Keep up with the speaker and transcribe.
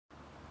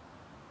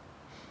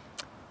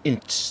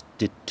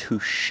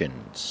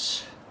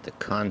Institutions, the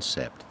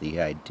concept, the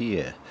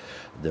idea,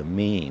 the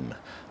meme,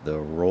 the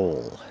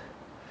role,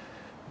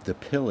 the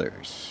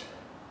pillars,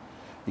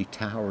 the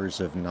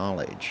towers of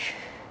knowledge.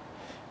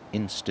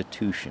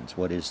 Institutions,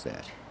 what is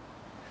that?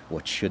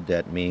 What should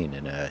that mean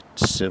in a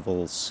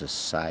civil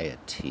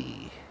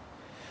society?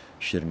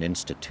 Should an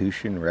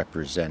institution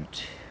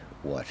represent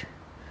what?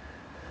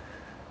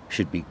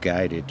 Should be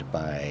guided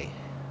by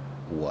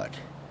what?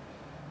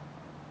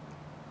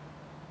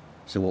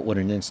 So what would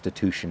an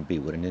institution be?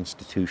 Would an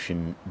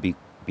institution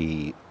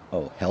be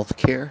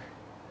healthcare?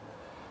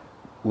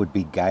 Would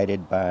be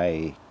guided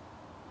by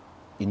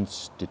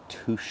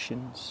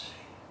institutions?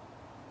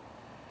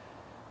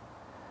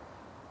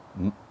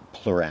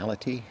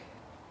 Plurality?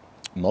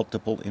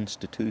 Multiple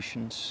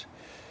institutions?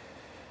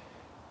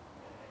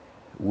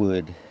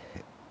 Would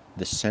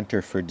the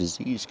Center for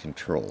Disease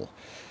Control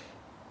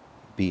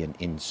be an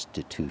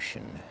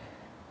institution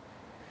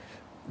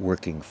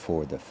working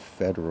for the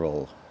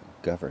federal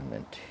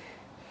government,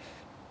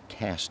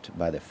 tasked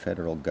by the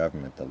federal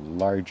government, the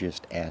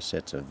largest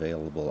assets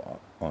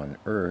available on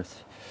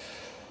earth,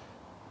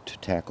 to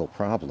tackle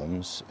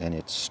problems and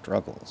its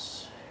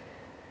struggles?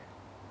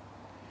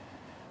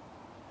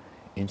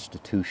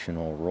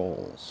 Institutional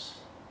roles.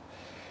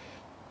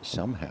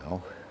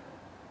 Somehow,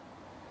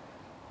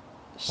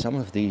 some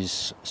of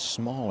these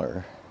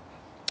smaller,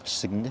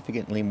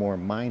 significantly more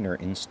minor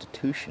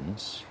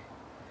institutions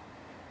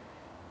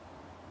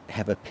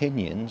have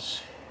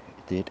opinions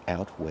that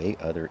outweigh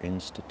other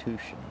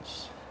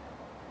institutions.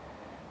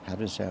 How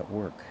does that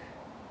work?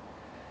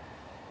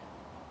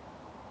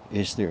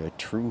 Is there a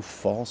true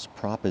false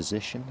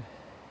proposition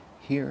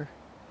here?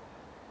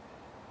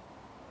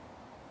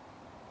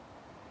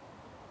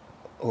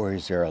 Or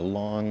is there a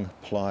long,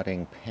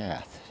 plodding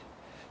path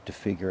to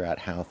figure out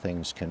how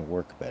things can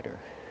work better?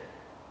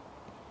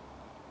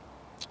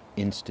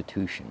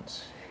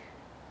 Institutions.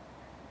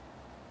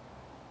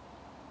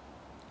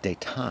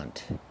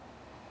 Détente.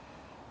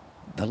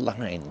 The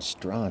lines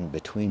drawn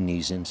between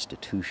these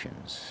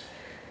institutions.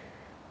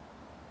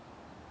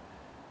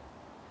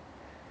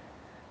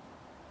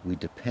 We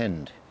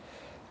depend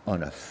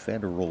on a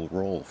federal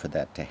role for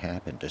that to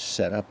happen, to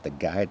set up the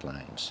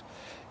guidelines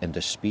and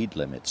the speed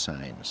limit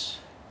signs.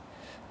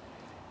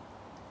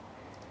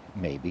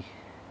 Maybe.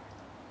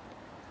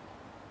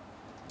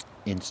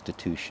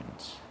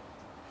 Institutions.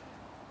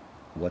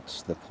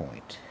 What's the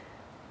point?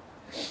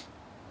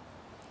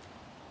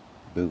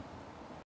 Boop.